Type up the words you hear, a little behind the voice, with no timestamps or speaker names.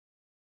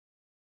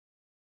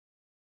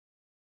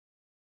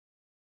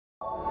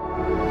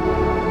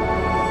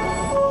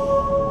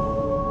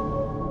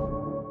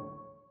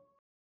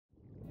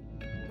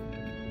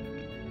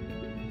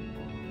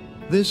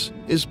This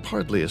is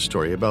partly a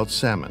story about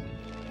salmon,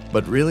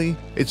 but really,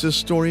 it's a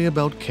story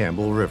about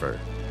Campbell River.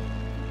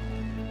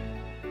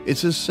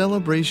 It's a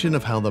celebration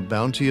of how the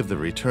bounty of the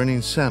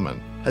returning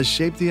salmon has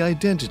shaped the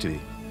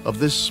identity of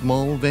this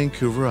small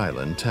Vancouver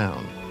Island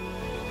town.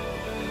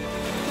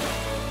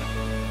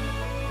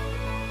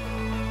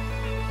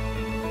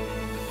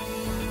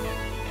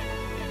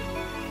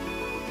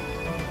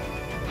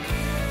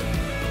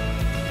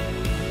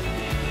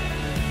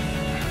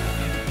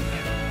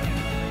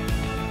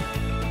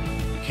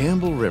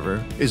 Campbell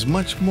River is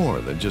much more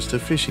than just a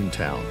fishing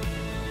town.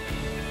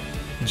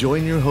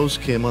 Join your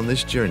host Kim on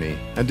this journey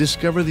and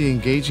discover the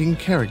engaging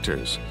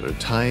characters that are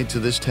tied to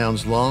this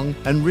town's long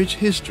and rich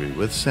history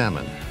with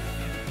salmon.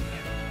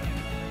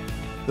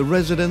 The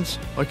residents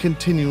are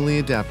continually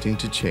adapting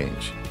to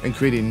change and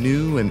creating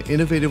new and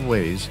innovative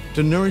ways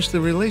to nourish the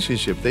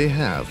relationship they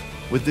have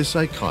with this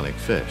iconic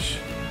fish.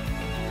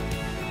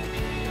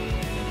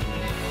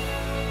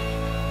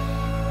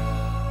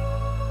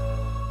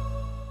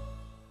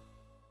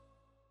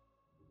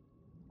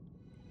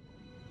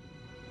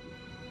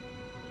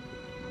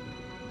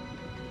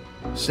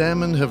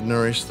 Salmon have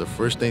nourished the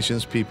First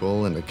Nations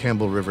people in the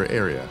Campbell River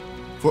area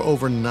for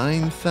over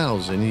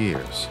 9,000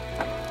 years.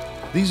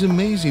 These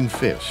amazing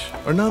fish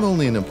are not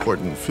only an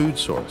important food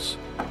source,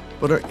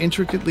 but are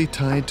intricately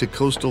tied to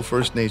coastal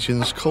First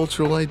Nations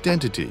cultural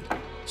identity,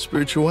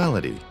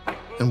 spirituality,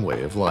 and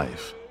way of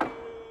life.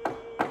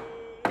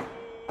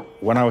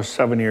 When I was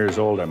 7 years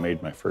old, I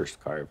made my first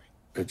carving.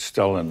 It's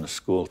still in the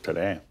school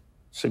today.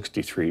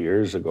 63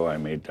 years ago, I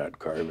made that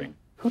carving.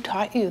 Who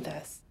taught you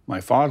this?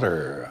 My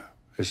father.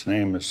 His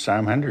name is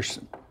Sam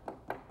Henderson.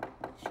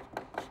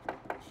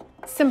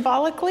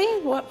 Symbolically,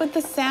 what would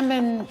the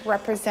salmon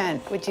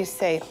represent, would you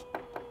say?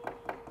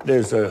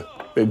 There's a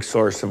big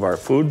source of our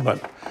food,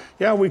 but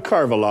yeah, we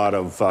carve a lot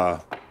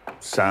of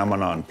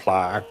salmon on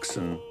plaques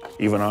and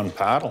even on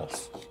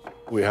paddles.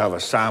 We have a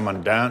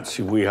salmon dance.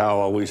 We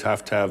always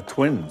have to have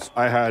twins.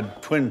 I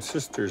had twin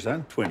sisters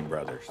and twin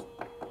brothers.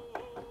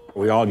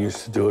 We all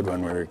used to do it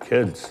when we were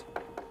kids.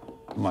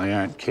 My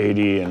Aunt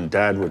Katie and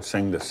Dad would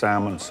sing the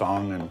salmon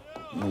song, and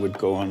we would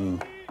go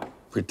and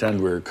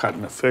pretend we were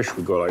cutting a fish.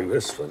 We'd go like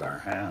this with our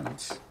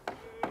hands,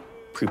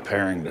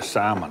 preparing the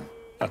salmon.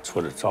 That's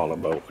what it's all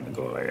about when you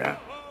go like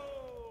that.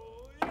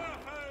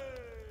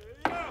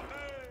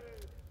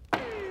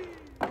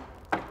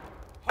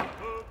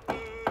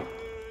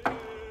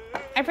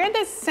 I've read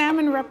that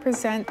salmon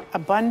represent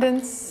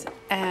abundance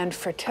and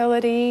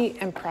fertility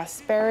and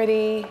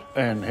prosperity.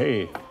 And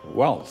hey,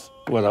 wealth.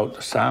 Without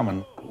the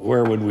salmon,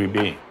 where would we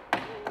be?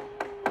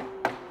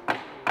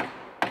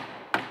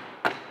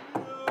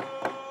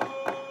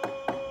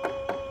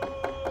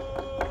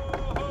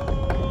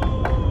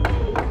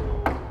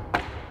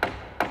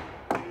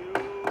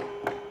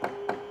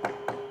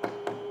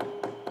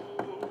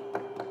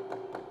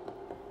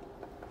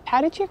 How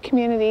did your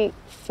community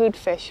food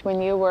fish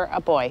when you were a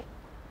boy?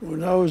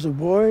 When I was a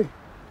boy,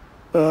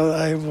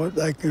 what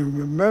I can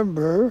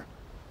remember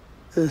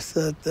is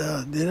that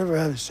they never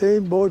had the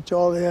same boats.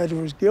 All they had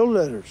was gill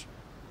netters.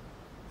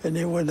 And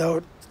they went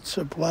out to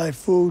supply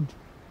food,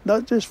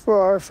 not just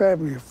for our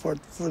family,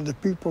 but for the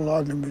people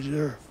on the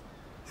reserve.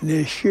 And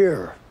they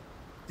share.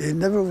 They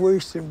never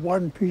wasted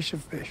one piece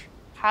of fish.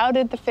 How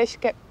did the fish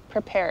get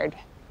prepared?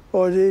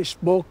 Oh, they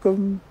smoke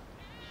them,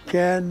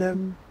 can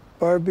them,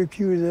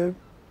 barbecue them.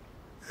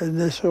 And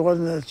this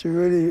one that's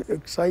really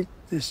exciting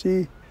to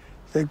see,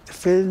 like the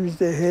fins,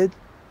 the head,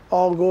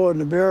 all go in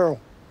the barrel,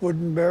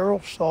 wooden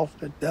barrel,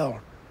 salted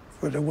down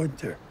for the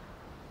winter.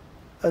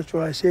 That's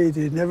why I say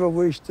they never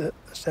waste a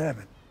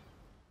salmon.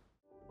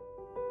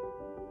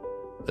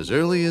 As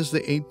early as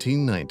the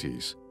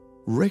 1890s,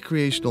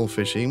 recreational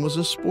fishing was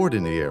a sport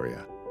in the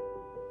area.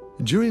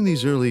 During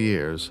these early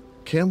years,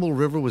 Campbell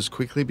River was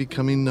quickly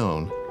becoming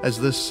known as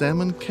the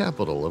Salmon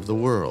Capital of the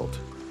world.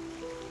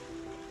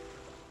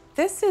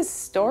 This is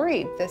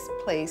storied, this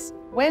place.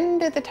 When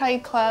did the Thai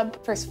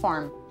Club first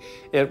form?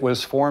 It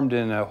was formed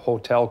in a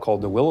hotel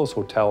called the Willows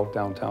Hotel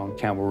downtown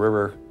Campbell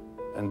River,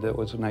 and it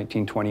was in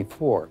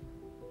 1924.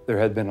 There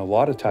had been a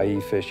lot of Thai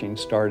fishing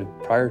started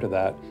prior to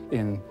that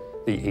in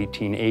the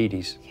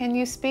 1880s. Can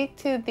you speak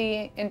to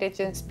the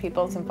Indigenous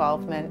people's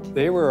involvement?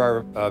 They were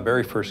our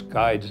very first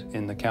guides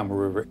in the Campbell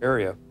River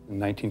area. In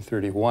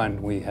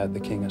 1931, we had the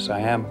King of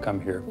Siam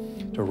come here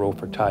to row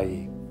for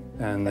Thai,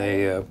 and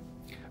they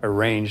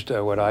arranged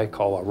what I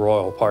call a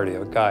royal party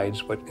of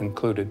guides, but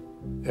included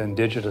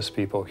Indigenous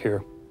people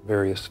here.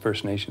 Various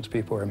First Nations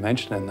people are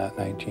mentioned in that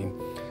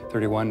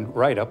 1931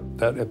 write-up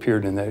that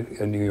appeared in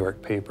a New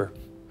York paper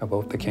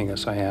about the King of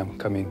Siam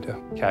coming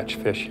to catch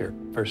fish here.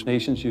 First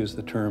Nations use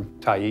the term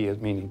Tyee as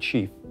meaning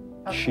chief.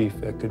 Okay.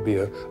 Chief, it could be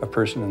a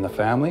person in the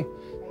family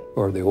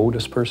or the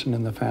oldest person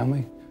in the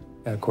family.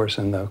 And of course,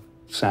 in the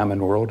salmon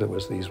world, it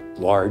was these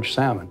large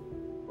salmon.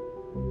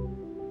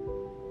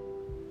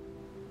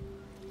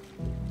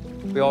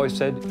 We always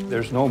said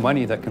there's no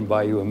money that can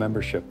buy you a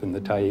membership in the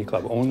Tyee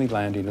Club, only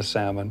landing a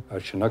salmon, a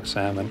Chinook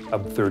salmon,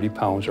 of 30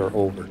 pounds or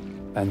over,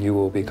 and you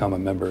will become a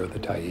member of the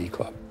Tyee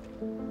Club.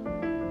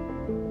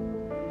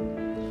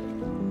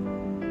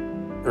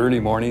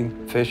 Early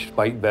morning, fish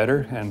bite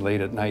better, and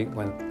late at night,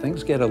 when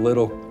things get a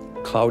little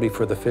cloudy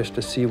for the fish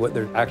to see what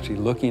they're actually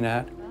looking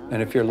at,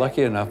 and if you're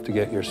lucky enough to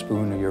get your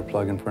spoon or your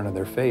plug in front of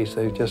their face,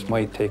 they just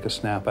might take a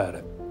snap at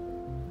it.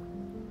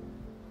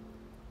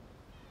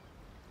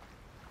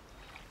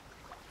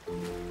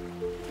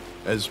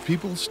 As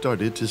people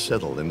started to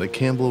settle in the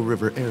Campbell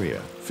River area,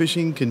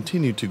 fishing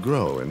continued to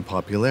grow in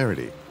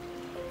popularity.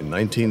 In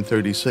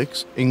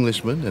 1936,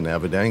 Englishman and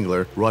avid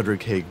angler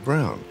Roderick Haig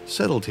Brown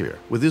settled here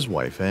with his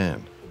wife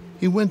Anne.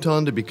 He went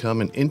on to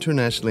become an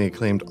internationally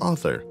acclaimed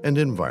author and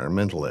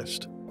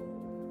environmentalist.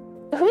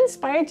 Who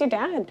inspired your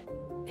dad?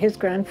 His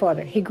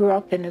grandfather. He grew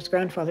up in his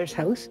grandfather's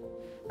house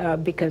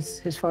because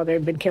his father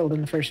had been killed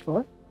in the First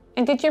War.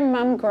 And did your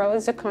mom grow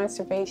as a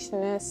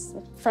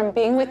conservationist from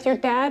being with your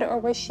dad, or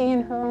was she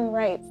in her own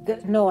right?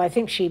 No, I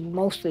think she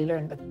mostly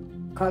learned the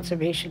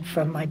conservation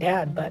from my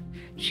dad, but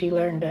she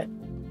learned it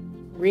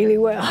really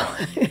well.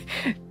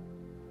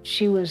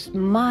 She was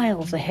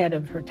miles ahead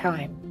of her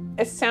time.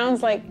 It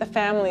sounds like the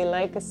family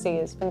legacy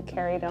has been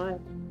carried on.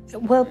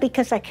 Well,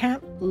 because I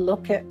can't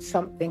look at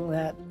something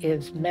that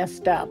is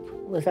messed up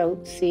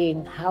without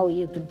seeing how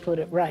you can put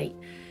it right,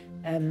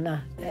 and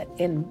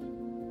in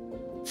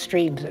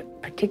streams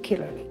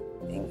particularly.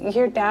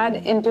 Your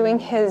dad, in doing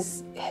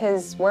his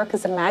work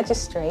as a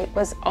magistrate,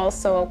 was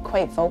also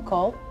quite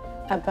vocal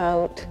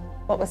about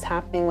what was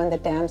happening when the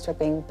dams were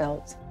being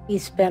built. He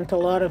spent a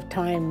lot of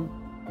time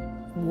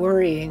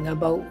worrying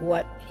about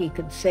what he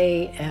could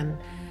say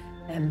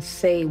and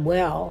say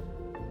well.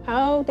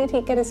 How did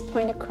he get his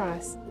point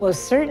across? Well,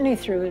 certainly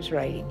through his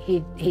writing.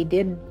 He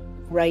did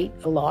write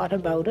a lot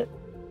about it.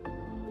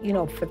 You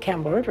know, for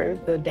Campbell River,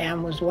 the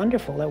dam was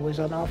wonderful. There was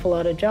an awful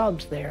lot of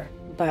jobs there.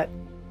 But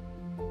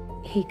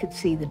he could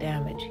see the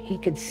damage. He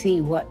could see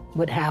what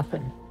would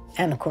happen.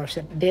 And of course,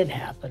 it did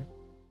happen.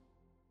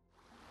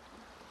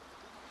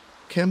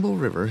 Campbell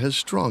River has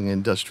strong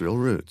industrial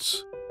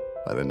roots.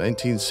 By the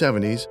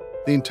 1970s,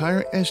 the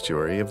entire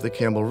estuary of the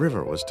Campbell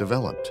River was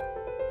developed,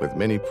 with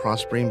many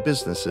prospering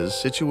businesses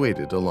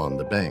situated along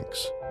the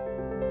banks.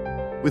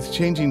 With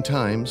changing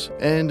times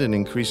and an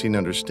increasing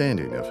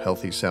understanding of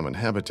healthy salmon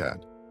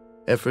habitat,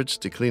 efforts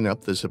to clean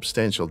up the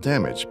substantial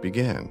damage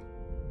began.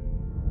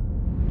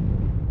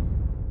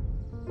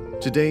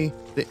 Today,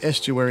 the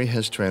estuary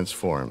has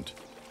transformed.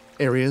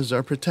 Areas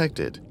are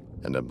protected,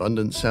 and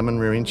abundant salmon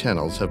rearing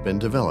channels have been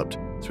developed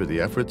through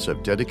the efforts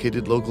of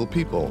dedicated local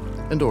people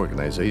and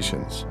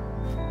organizations.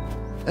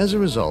 As a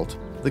result,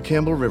 the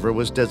Campbell River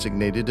was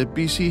designated a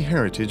BC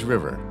Heritage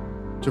River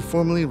to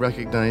formally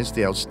recognize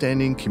the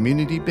outstanding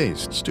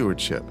community-based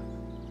stewardship.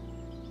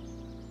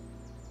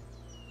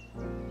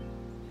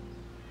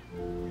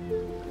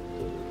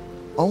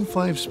 All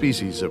 5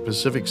 species of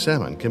Pacific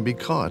salmon can be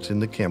caught in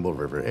the Campbell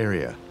River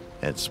area,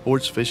 and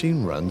sports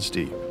fishing runs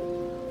deep.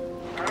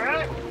 All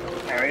right,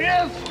 there he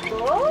is.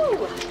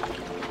 Whoa!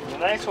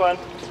 Nice one.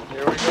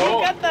 Here we You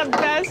go. got the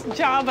best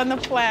job on the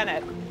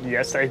planet.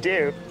 Yes, I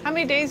do. How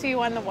many days are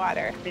you on the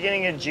water?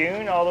 Beginning of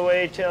June all the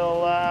way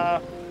till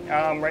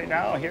right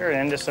now, here,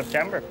 end of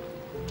September.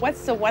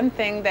 What's the one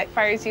thing that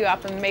fires you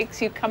up and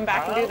makes you come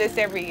back and do this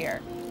every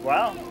year?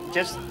 Well,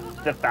 just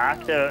the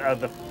fact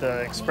of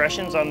the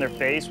expressions on their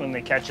face when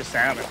they catch a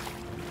salmon.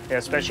 Yeah,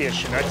 especially a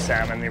Chinook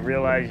salmon, they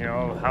realize, you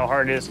know, how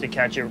hard it is to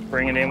catch it,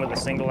 bring it in with a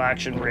single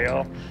action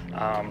reel,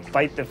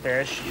 fight the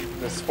fish,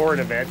 the sport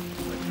of it.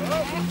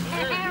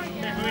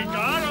 Oh, we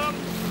got him!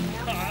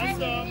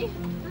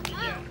 Awesome!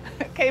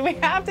 Okay, we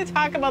have to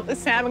talk about the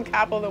salmon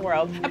capital of the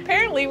world.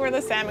 Apparently, we're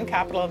the salmon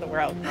capital of the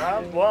world.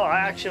 Well, I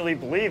actually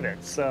believe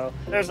it. So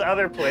there's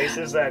other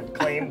places that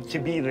claim to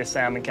be the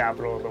salmon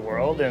capital of the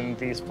world, and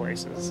these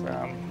places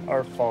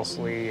are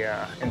falsely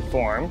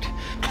informed.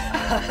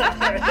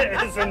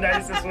 It's the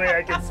nicest way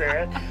I can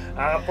say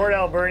it. Port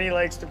Alberni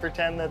likes to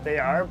pretend that they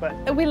are,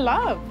 but... We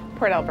love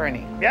Port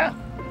Alberni. Yeah.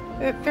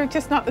 They're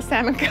just not the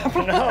salmon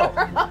capital. No,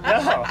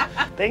 no.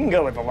 They can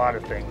go with a lot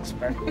of things,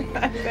 but...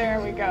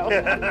 There we go.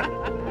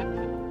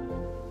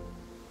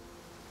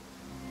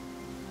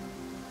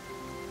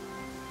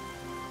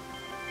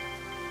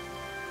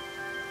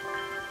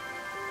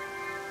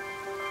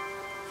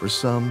 For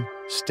some,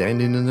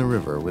 standing in the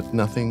river with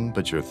nothing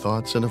but your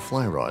thoughts and a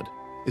fly rod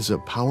is a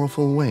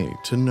powerful way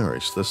to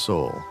nourish the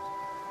soul.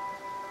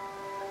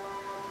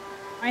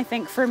 I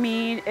think for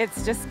me,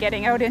 it's just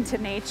getting out into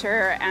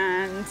nature,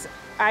 and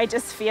I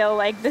just feel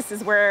like this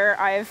is where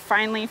I've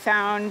finally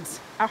found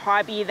a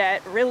hobby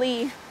that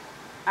really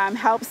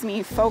helps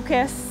me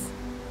focus.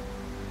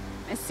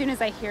 As soon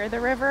as I hear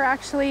the river,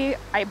 actually,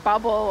 I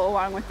bubble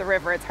along with the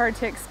river. It's hard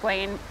to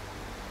explain.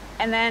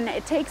 And then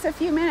it takes a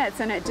few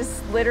minutes, and it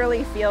just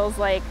literally feels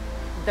like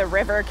the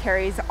river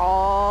carries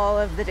all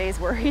of the day's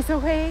worries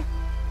away.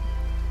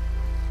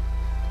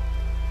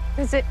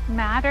 Does it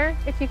matter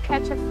if you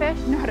catch a fish?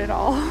 Not at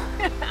all.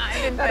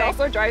 That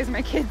also drives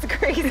my kids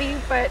crazy,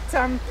 but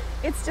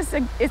It's just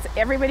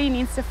everybody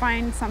needs to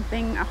find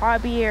something, a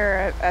hobby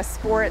or a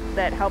sport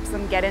that helps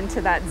them get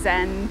into that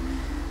Zen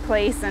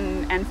place,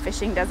 and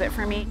fishing does it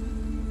for me.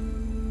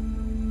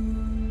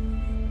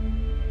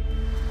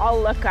 I'll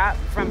look up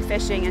from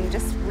fishing and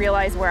just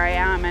realize where I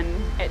am, and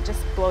it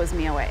just blows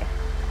me away.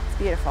 It's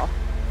beautiful.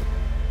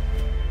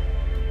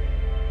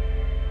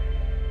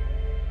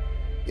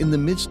 In the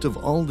midst of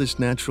all this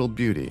natural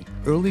beauty,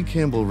 early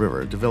Campbell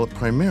River developed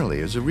primarily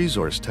as a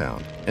resource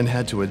town and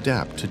had to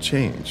adapt to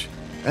change.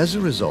 As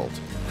a result,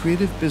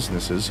 creative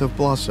businesses have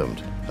blossomed,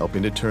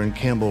 helping to turn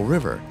Campbell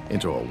River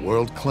into a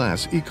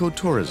world-class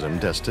ecotourism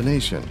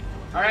destination.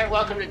 All right,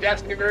 welcome to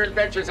Destiny River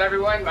Adventures,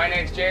 everyone. My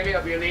name's Jamie.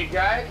 I'll be your lead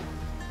guide.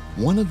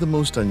 One of the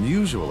most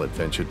unusual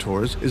adventure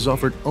tours is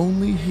offered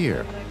only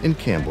here in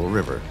Campbell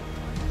River.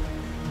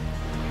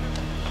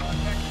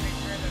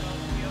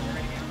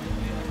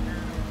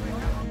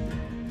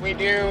 We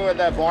do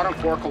the bottom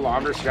 4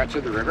 kilometer stretch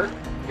of the river.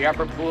 The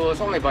upper pool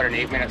is only about an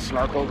 8-minute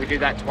snorkel. We do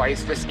that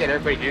twice just to get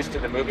everybody used to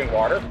the moving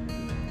water.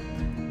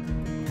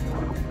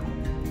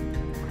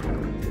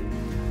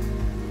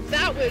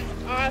 That was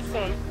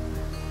awesome.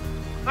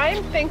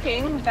 I'm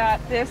thinking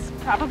that this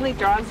probably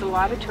draws a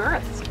lot of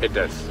tourists. It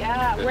does.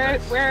 Yeah,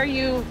 where are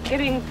you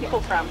getting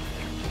people from?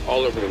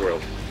 All over the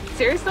world.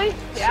 Seriously?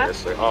 Yeah?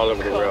 Seriously, all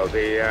over the world.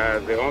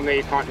 The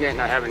only continent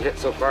I haven't hit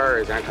so far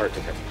is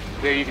Antarctica.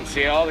 There you can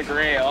see all the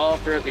gray all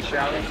throughout the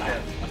shallows.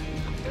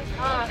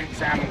 Big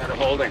salmon that are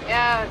holding.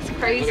 Yeah, it's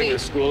crazy. Look at the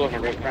school over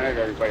right in front of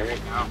everybody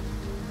right now.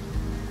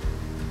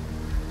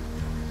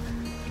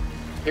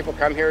 People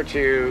come here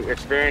to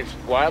experience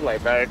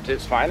wildlife at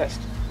its finest.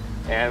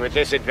 And with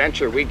this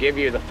adventure, we give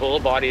you the full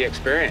body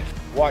experience.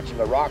 Watching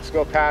the rocks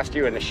go past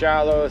you in the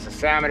shallows, the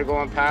salmon are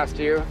going past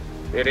you.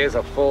 It is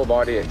a full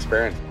body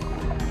experience.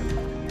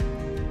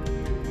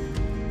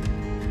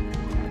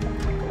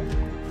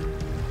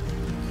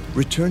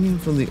 Returning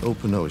from the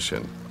open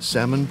ocean,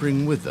 salmon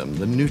bring with them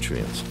the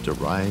nutrients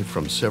derived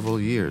from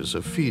several years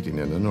of feeding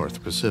in the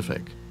North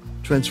Pacific,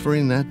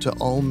 transferring that to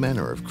all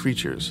manner of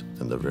creatures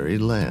and the very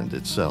land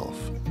itself.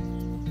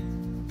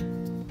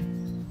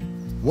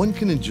 One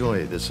can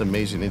enjoy this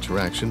amazing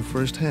interaction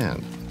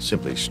firsthand,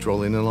 simply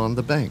strolling along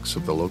the banks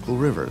of the local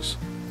rivers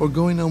or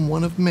going on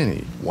one of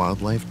many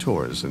wildlife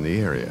tours in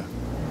the area.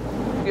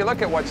 If you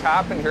look at what's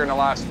happened here in the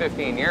last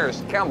 15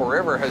 years, Campbell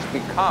River has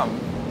become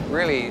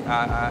really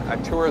a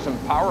tourism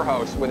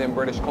powerhouse within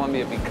British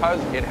Columbia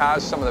because it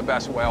has some of the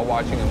best whale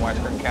watching in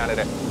Western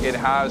Canada. It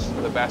has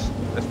the best,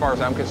 as far as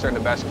I'm concerned,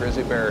 the best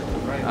grizzly bear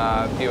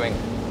viewing.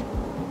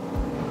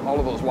 All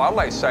of those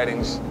wildlife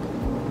sightings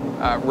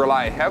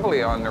rely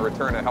heavily on the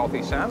return of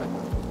healthy salmon.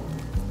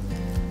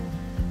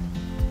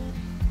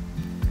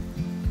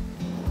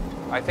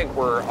 I think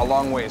we're a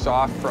long ways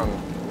off from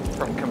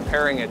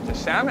comparing it to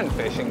salmon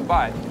fishing,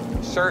 but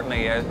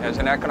certainly as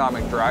an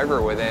economic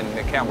driver within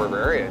the Campbell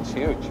River area, it's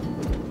huge.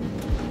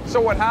 So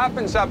what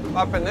happens up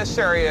in this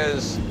area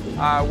is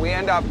we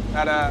end up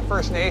at a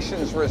First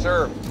Nations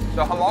reserve.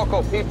 The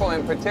Hamalko people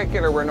in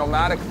particular were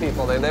nomadic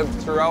people. They lived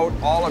throughout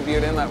all of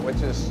Butte Inlet,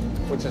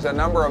 which is a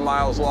number of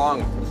miles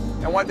long.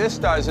 And what this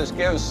does is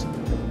gives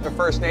the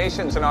First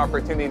Nations an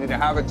opportunity to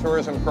have a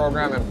tourism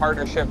program in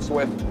partnerships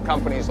with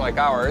companies like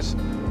ours.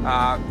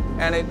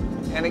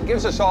 And it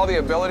gives us all the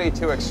ability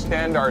to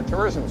extend our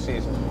tourism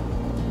season.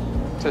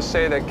 To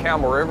say that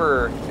Campbell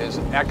River is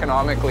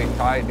economically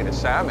tied to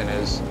salmon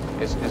is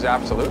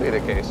absolutely the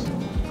case.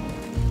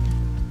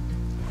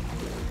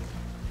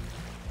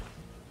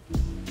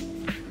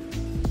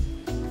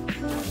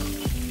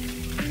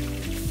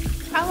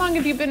 How long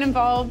have you been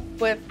involved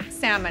with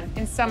salmon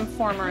in some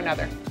form or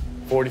another?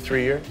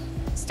 43 years.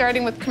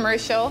 Starting with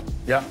commercial?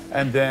 Yeah,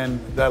 and then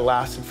that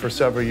lasted for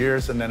several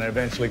years, and then I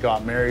eventually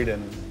got married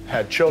and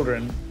had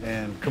children,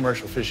 and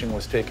commercial fishing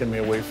was taking me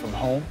away from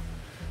home.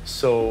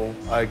 So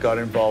I got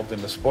involved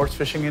in the sports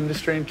fishing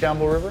industry in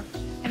Campbell River.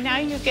 And now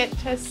you get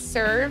to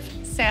serve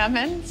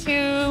salmon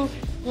to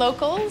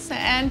locals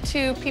and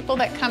to people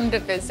that come to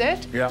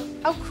visit. Yeah.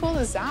 How cool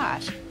is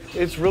that?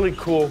 It's really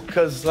cool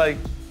because, like,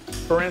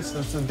 for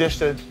instance, the dish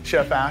that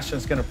Chef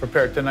Ashton's going to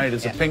prepare tonight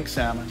is a pink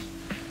salmon.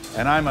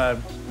 And I'm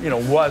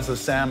was a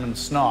salmon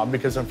snob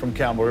because I'm from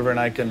Campbell River and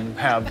I can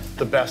have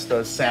the best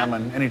of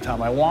salmon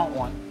anytime I want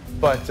one.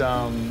 But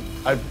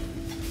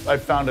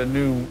I've found a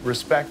new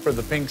respect for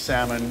the pink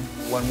salmon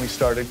when we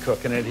started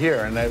cooking it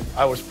here. And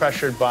I was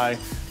pressured by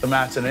the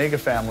Matsunaga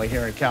family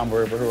here in Campbell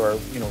River, who are,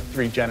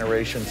 3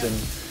 generations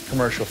in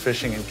commercial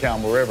fishing in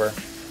Campbell River,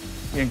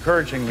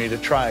 encouraging me to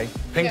try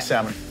pink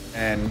salmon.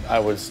 And I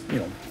was,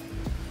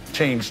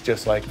 changed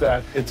just like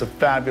that. It's a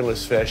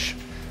fabulous fish,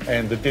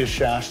 and the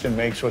dish Ashton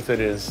makes with it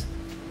is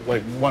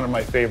like one of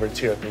my favorites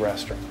here at the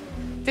restaurant.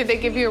 Did they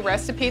give you a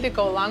recipe to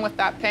go along with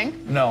that pink?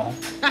 No.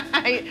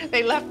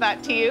 They left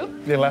that to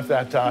you? They left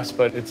that to us,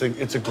 but it's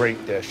a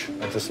great dish.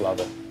 I just love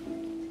it.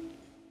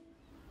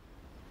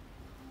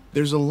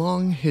 There's a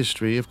long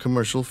history of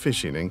commercial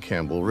fishing in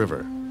Campbell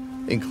River,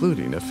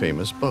 including a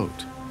famous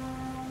boat.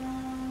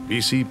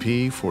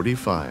 BCP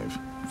 45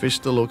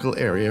 fished the local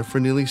area for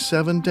nearly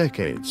 7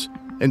 decades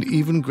and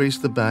even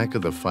graced the back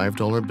of the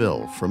 $5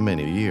 bill for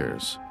many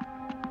years.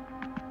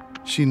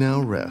 She now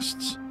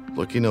rests,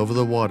 looking over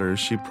the waters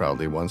she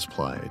proudly once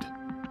plied.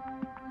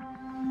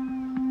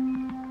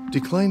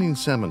 Declining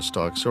salmon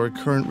stocks are a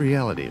current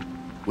reality,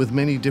 with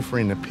many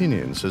differing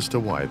opinions as to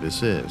why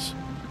this is.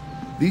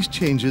 These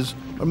changes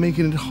are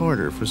making it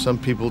harder for some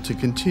people to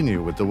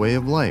continue with the way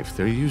of life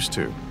they're used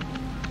to.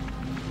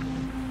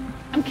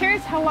 I'm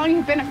curious how long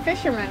you've been a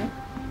fisherman.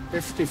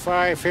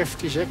 55,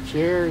 56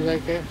 years, I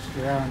guess,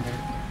 around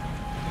there.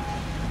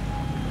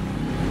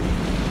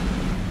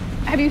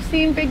 Have you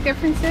seen big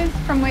differences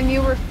from when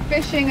you were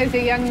fishing as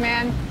a young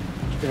man?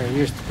 There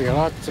used to be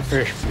lots of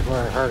fish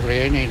before, hardly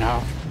any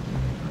now.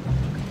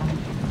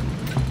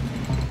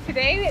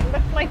 Today it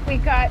looked like we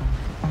got...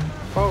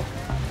 About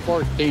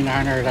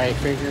 1,400, I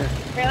figure.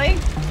 Really?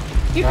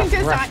 You can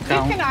just rough you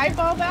count. can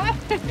eyeball that?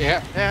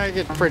 Yeah, I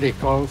get pretty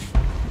close.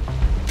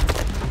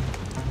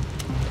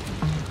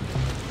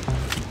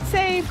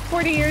 Say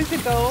 40 years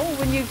ago,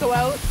 when you go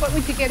out, what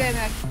would you get in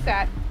a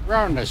set?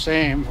 Around the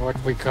same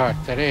what we caught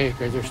today,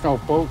 because there's no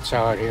boats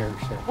out here.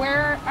 So.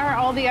 Where are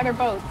all the other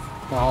boats?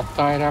 All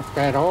tied up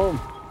at home.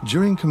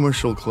 During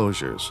commercial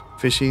closures,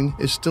 fishing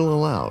is still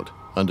allowed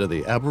under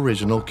the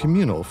Aboriginal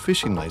Communal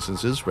Fishing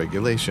Licenses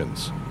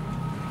regulations.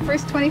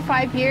 First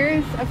 25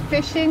 years of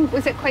fishing,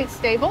 was it quite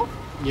stable?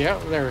 Yeah,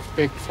 there was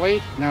big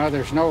fleet. Now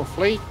there's no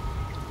fleet,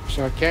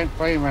 so I can't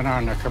blame it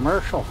on the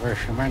commercial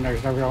fishermen.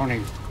 There's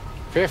only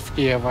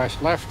 50 of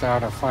us left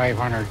out of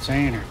 500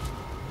 seiners.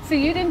 So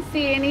you didn't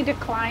see any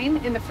decline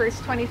in the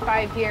first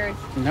 25 years?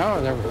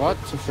 No, there were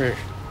lots of fish.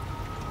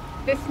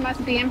 This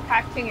must be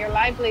impacting your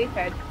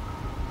livelihood.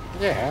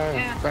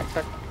 Yeah. But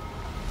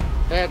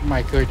I had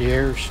my good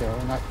years, so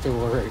not too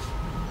worried.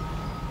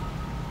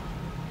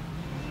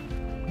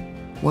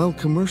 While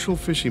commercial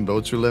fishing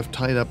boats are left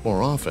tied up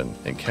more often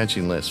and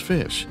catching less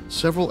fish,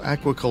 several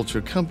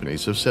aquaculture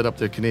companies have set up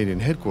their Canadian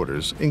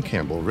headquarters in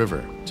Campbell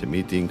River to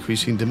meet the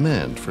increasing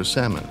demand for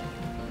salmon.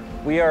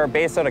 We are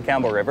based out of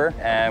Campbell River,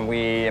 and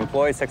we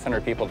employ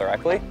 600 people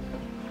directly.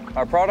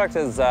 Our product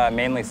is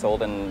mainly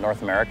sold in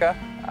North America,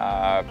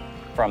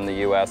 from the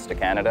US to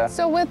Canada.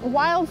 So with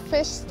wild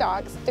fish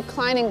stocks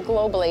declining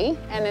globally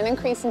and an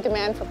increase in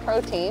demand for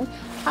protein,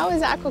 how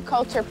is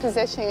aquaculture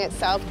positioning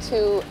itself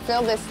to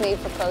fill this need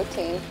for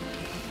protein?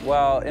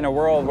 Well, in a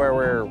world where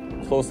we're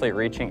closely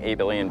reaching 8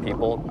 billion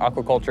people,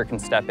 aquaculture can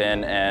step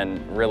in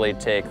and really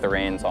take the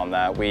reins on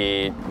that.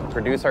 We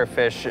produce our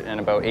fish in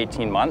about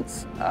 18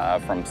 months,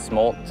 from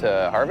smolt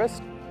to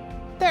harvest.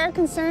 There are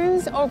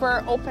concerns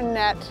over open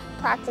net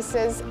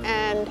practices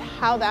and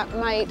how that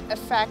might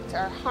affect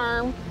or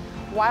harm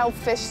wild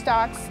fish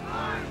stocks.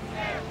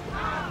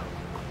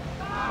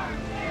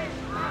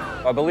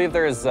 I believe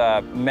there's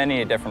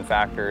many different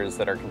factors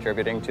that are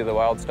contributing to the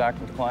wild stock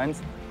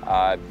declines.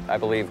 I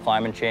believe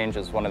climate change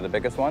is one of the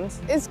biggest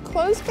ones. Is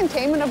closed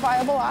containment a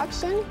viable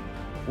option?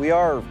 We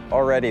are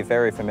already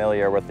very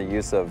familiar with the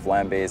use of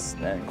land-based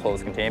and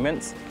closed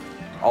containments.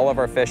 All of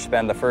our fish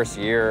spend the first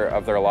year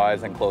of their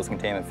lives in closed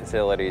containment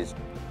facilities.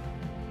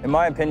 In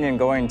my opinion,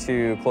 going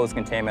to closed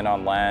containment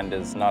on land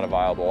is not a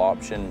viable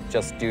option,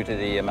 just due to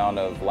the amount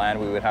of land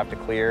we would have to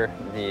clear,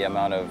 the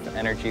amount of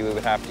energy we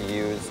would have to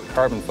use.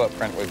 Carbon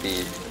footprint would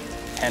be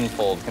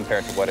tenfold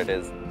compared to what it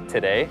is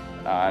today,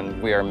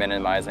 and we are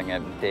minimizing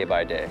it day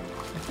by day,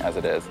 as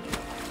it is.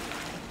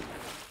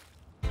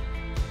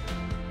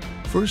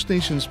 First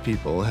Nations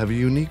people have a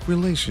unique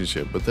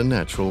relationship with the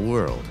natural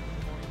world.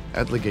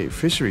 Adlegate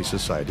Fishery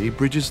Society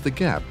bridges the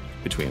gap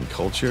between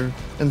culture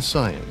and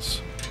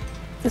science.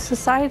 The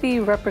Society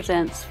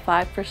represents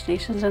 5 First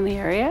Nations in the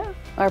area.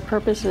 Our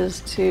purpose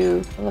is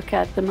to look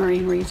at the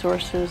marine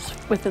resources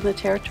within the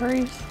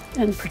territories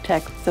and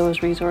protect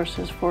those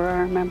resources for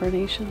our member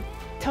nation.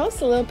 Tell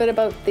us a little bit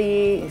about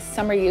the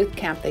summer youth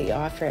camp that you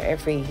offer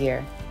every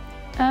year.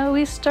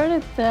 We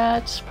started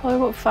that probably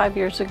about 5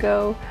 years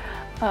ago.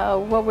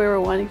 What we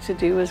were wanting to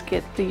do was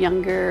get the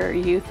younger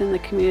youth in the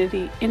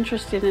community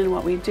interested in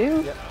what we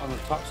do. Yeah, on the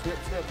top snip,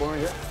 over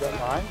here, that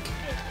line.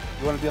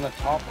 You want to be on the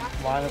top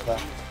line of that.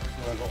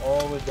 You want to go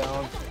all the way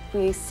down.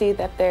 We see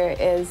that there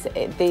is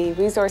the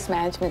resource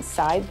management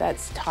side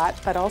that's taught,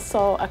 but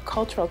also a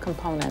cultural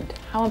component.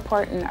 How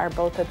important are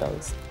both of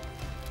those?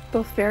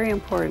 Both very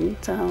important.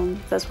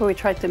 That's why we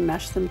tried to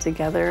mesh them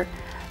together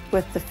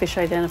with the fish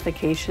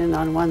identification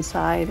on one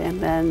side and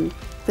then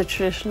the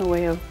traditional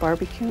way of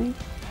barbecuing.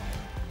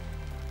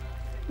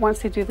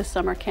 Once they do the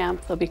summer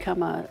camp, they'll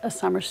become a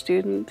summer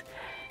student.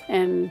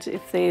 And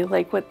if they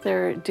like what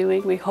they're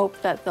doing, we hope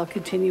that they'll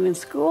continue in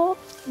school.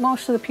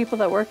 Most of the people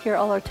that work here,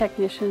 all our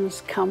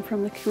technicians come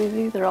from the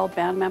community. They're all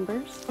band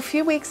members. A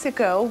few weeks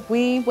ago,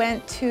 we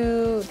went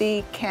to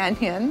the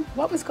canyon.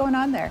 What was going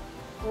on there?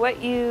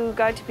 What you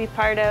got to be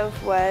part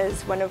of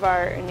was one of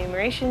our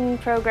enumeration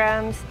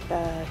programs.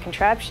 The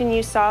contraption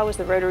you saw was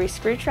the rotary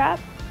screw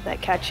trap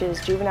that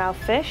catches juvenile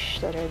fish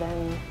that are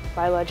then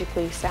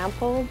biologically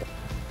sampled,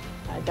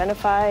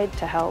 identified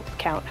to help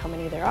count how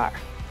many there are.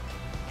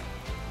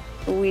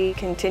 We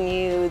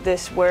continue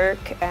this work,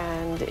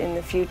 and in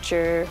the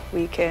future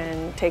we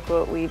can take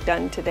what we've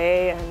done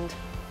today and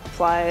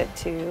apply it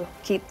to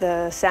keep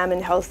the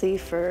salmon healthy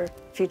for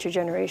future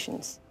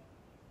generations.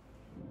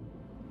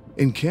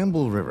 In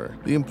Campbell River,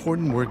 the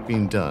important work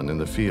being done in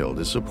the field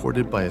is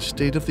supported by a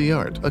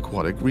state-of-the-art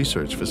aquatic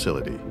research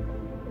facility.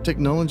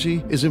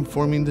 Technology is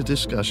informing the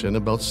discussion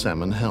about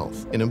salmon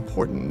health in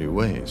important new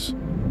ways.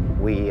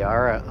 We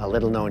are a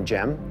little-known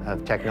gem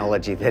of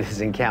technology that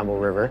is in Campbell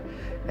River,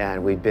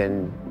 and we've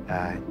been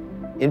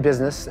in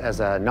business as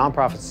a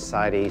nonprofit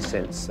society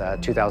since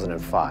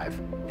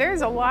 2005.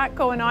 There's a lot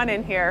going on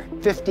in here.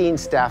 15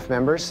 staff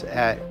members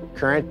at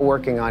current,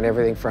 working on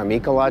everything from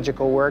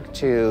ecological work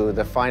to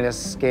the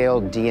finest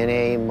scale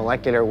DNA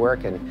molecular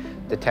work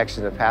and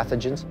detection of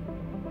pathogens.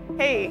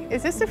 Hey,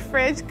 is this a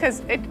fridge? Because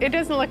it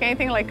doesn't look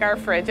anything like our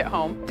fridge at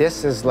home.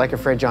 This is like a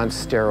fridge on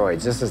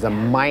steroids. This is a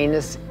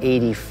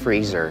 -80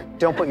 freezer.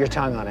 Don't put your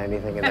tongue on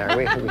anything in there.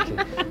 We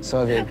can,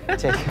 so they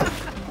take it.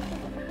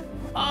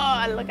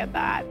 Oh, look at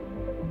that.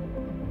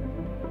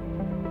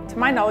 To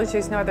my knowledge,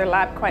 there's no other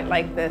lab quite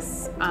like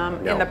this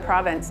in the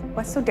province.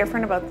 What's so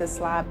different about this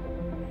lab?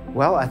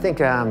 Well, I think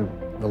a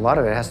lot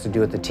of it has to do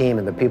with the team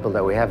and the people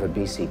that we have at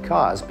BC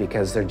Cause,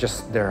 because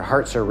their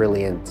hearts are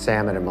really in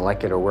salmon and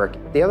molecular work.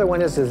 The other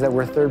one is that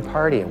we're third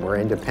party and we're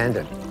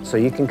independent. So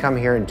you can come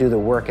here and do the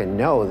work and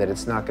know that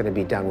it's not going to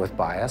be done with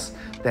bias,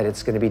 that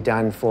it's going to be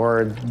done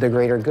for the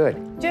greater good.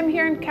 Jim,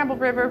 here in Campbell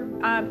River,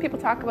 people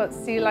talk about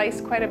sea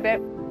lice quite a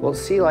bit. Well,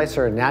 sea lice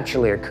are a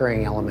naturally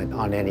occurring element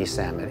on any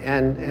salmon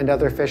and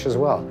other fish as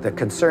well. The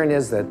concern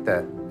is that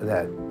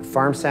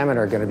farm salmon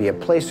are going to be a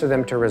place for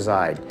them to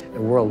reside.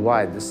 And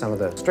worldwide, some of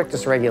the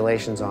strictest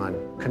regulations on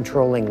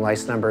controlling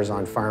lice numbers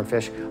on farm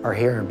fish are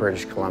here in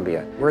British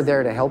Columbia. We're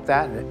there to help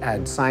that and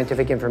add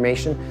scientific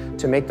information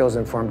to make those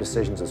informed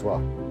decisions as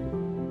well.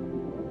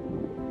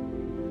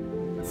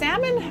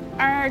 Salmon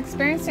are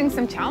experiencing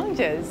some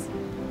challenges.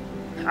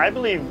 I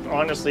believe,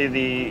 honestly,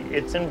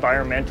 it's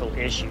environmental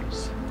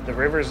issues. The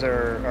rivers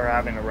are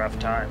having a rough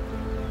time.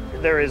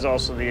 There is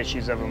also the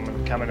issues of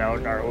them coming out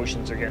and our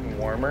oceans are getting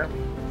warmer.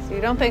 So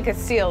you don't think it's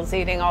seals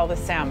eating all the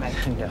salmon?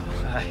 No,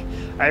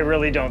 I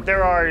really don't.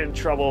 There are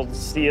troubled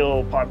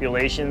seal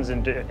populations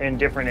in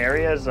different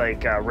areas,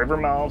 like river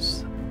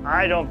mouths.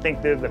 I don't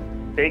think they're the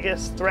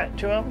biggest threat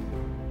to them.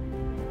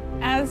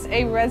 As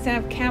a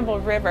resident of Campbell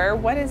River,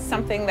 what is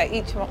something that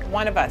each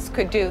one of us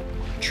could do?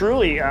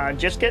 Truly,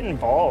 just get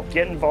involved.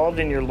 Get involved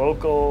in your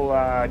local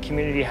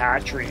community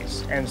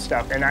hatcheries and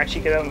stuff, and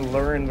actually get out and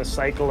learn the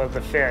cycle of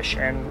the fish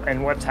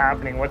and what's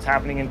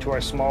happening into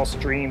our small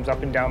streams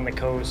up and down the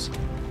coast.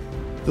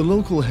 The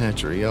local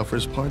hatchery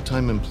offers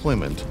part-time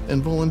employment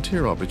and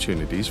volunteer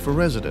opportunities for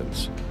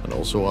residents, and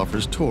also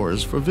offers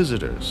tours for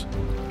visitors.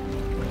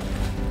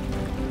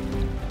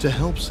 To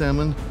help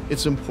salmon,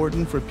 it's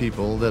important for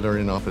people that are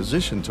in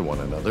opposition to one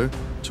another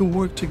to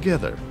work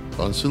together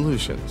on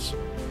solutions.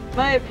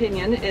 My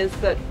opinion is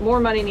that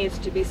more money needs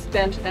to be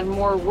spent and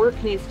more work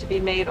needs to be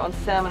made on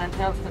salmon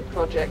enhancement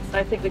projects.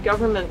 I think the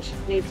government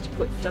needs to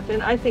put stuff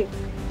in. I think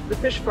the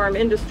fish farm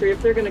industry,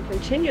 if they're going to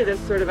continue this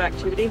sort of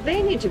activity,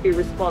 they need to be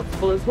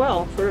responsible as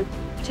well for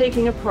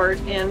taking a part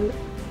in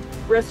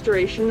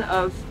restoration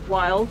of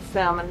wild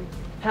salmon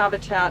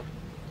habitat.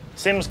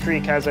 Sims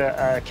Creek has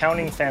a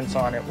counting fence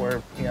on it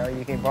where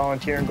you can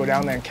volunteer and go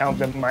down there and count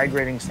the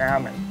migrating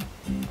salmon.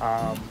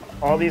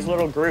 All these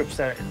little groups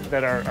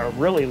that are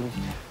really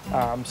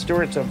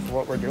stewards of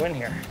what we're doing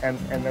here, and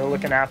they're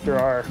looking after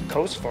our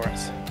coast for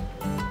us.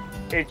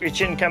 It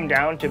shouldn't come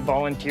down to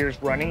volunteers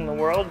running the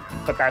world,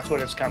 but that's what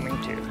it's coming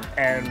to.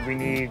 And we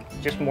need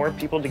just more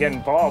people to get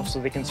involved so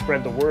they can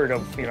spread the word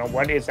of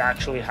what is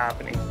actually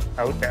happening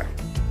out there.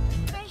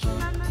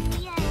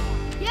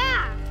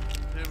 Yeah.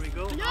 There we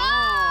go. No.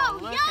 Oh,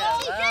 look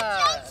Yoshi, at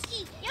that.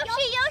 that's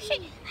Yoshi. Yoshi.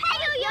 Hey,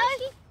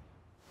 Yoshi.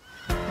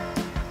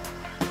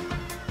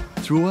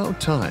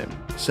 Throughout time,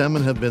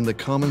 salmon have been the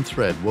common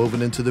thread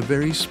woven into the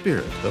very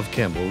spirit of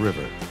Campbell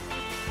River.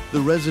 The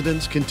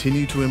residents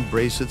continue to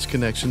embrace its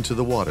connection to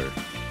the water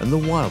and the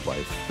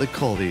wildlife that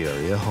call the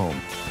area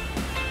home.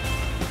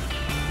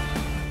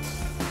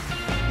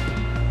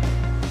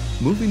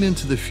 Moving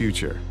into the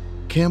future,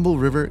 Campbell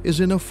River is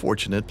in a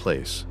fortunate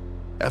place.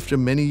 After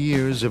many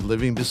years of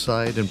living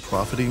beside and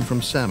profiting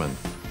from salmon,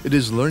 it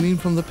is learning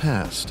from the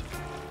past.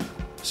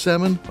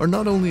 Salmon are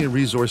not only a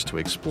resource to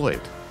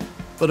exploit,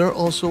 but are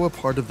also a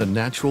part of the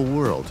natural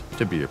world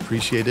to be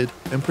appreciated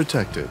and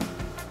protected.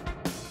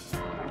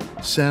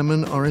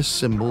 Salmon are a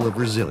symbol of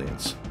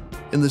resilience.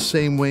 In the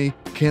same way,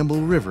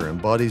 Campbell River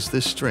embodies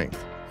this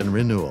strength and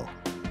renewal.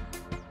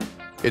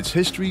 Its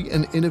history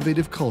and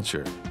innovative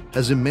culture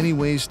has in many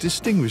ways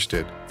distinguished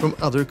it from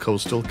other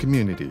coastal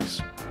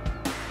communities.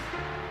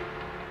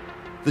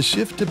 The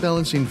shift to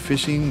balancing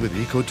fishing with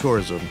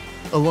ecotourism,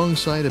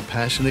 alongside a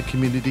passionate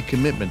community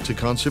commitment to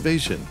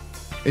conservation,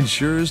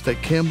 ensures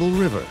that Campbell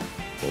River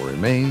will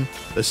remain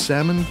the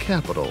salmon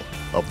capital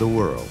of the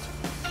world.